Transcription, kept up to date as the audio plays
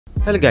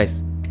Hello guys,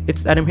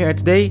 it's Adam here.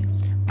 Today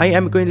I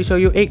am going to show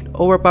you 8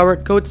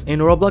 overpowered codes in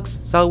Roblox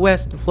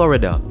Southwest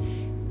Florida.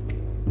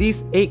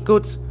 These 8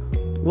 codes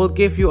will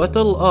give you a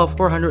total of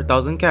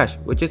 400,000 cash,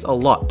 which is a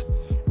lot.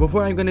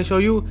 Before I'm going to show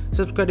you,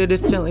 subscribe to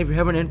this channel if you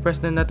haven't and press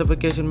the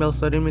notification bell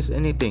so you don't miss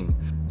anything,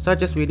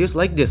 such as videos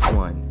like this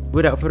one.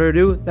 Without further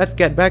ado, let's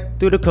get back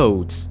to the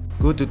codes.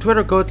 Go to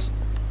Twitter codes,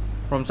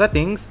 from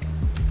settings,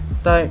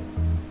 type,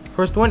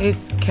 first one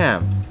is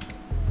cam.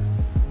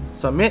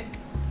 Submit.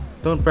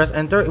 Don't press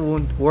enter, it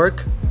won't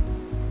work.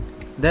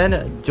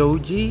 Then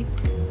Joji,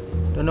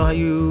 don't know how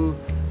you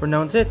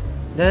pronounce it.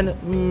 Then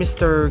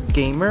Mr.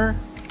 Gamer.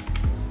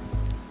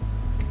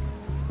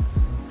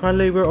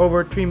 Finally, we're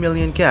over 3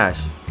 million cash.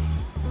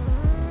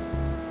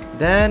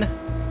 Then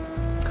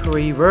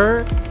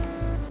Craver.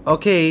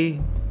 Okay,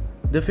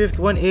 the fifth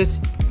one is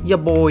ya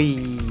boy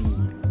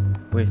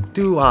with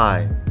 2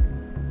 I.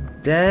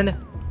 Then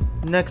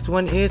next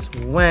one is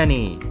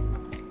Wanny.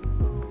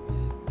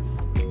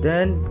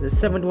 Then the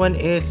seventh one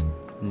is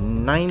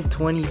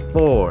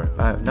 924.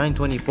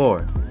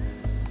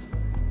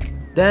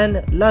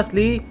 Then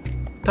lastly,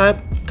 type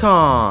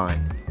con.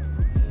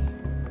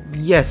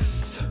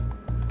 Yes,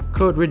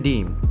 code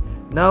redeemed.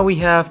 Now we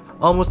have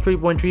almost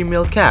 3.3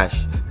 mil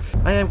cash.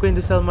 I am going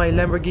to sell my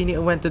Lamborghini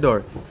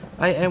Aventador.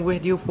 I am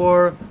with you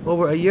for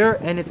over a year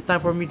and it's time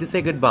for me to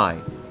say goodbye.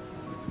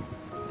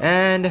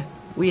 And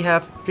we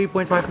have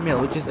 3.5 mil,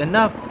 which is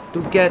enough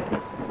to get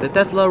the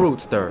Tesla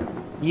Roadster.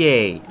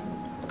 Yay!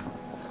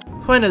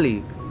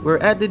 Finally, we're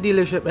at the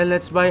dealership and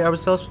let's buy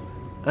ourselves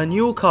a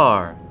new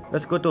car.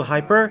 Let's go to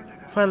Hyper.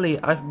 Finally,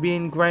 I've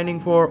been grinding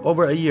for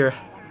over a year.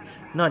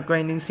 Not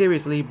grinding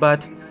seriously,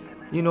 but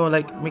you know,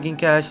 like making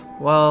cash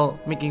while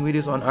making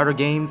videos on other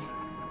games.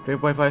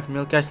 3.5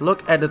 mil cash.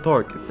 Look at the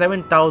torque,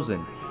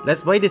 7,000.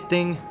 Let's buy this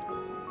thing.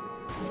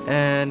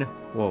 And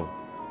whoa.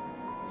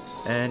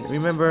 And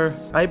remember,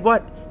 I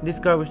bought this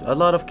car with a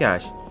lot of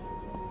cash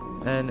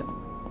and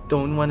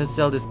don't want to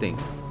sell this thing.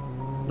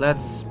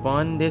 Let's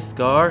spawn this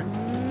car.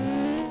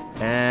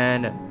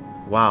 And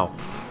wow.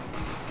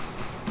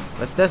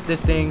 Let's test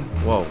this thing.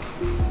 Whoa.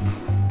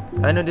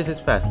 I know this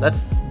is fast.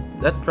 Let's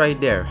try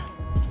it there.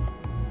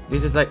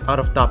 This is like out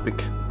of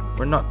topic.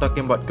 We're not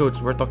talking about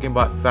codes, we're talking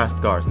about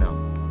fast cars now.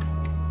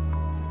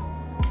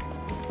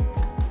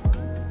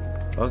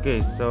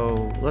 Okay,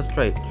 so let's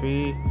try it.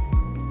 3,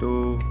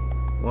 2,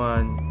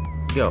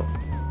 1, go.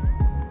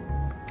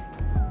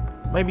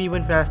 Maybe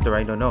even faster,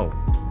 I don't know.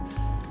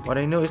 What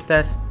I know is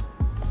that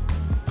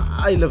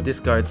I love this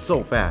car, it's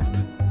so fast.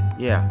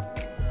 Yeah.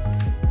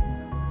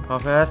 How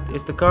fast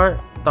is the car?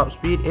 Top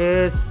speed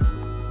is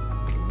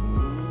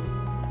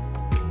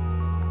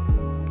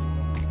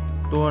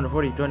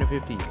 240,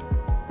 250.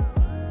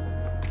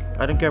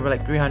 I don't care about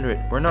like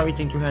 300. We're not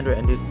reaching 300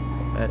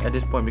 at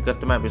this point because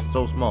the map is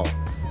so small.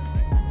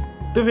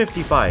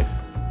 255.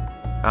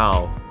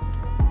 Ow.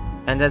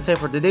 And that's it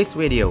for today's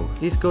video.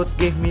 These codes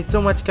gave me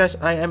so much cash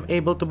I am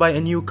able to buy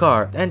a new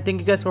car. And thank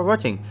you guys for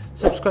watching.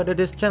 Subscribe to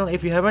this channel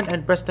if you haven't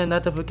and press the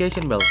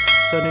notification bell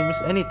so you don't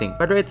miss anything,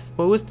 whether it's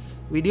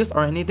posts, videos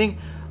or anything.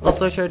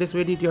 Also share this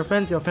video to your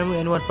friends, your family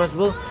and what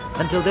possible.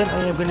 Until then,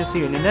 I am going to see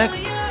you in the next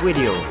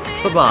video.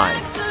 Bye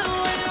bye.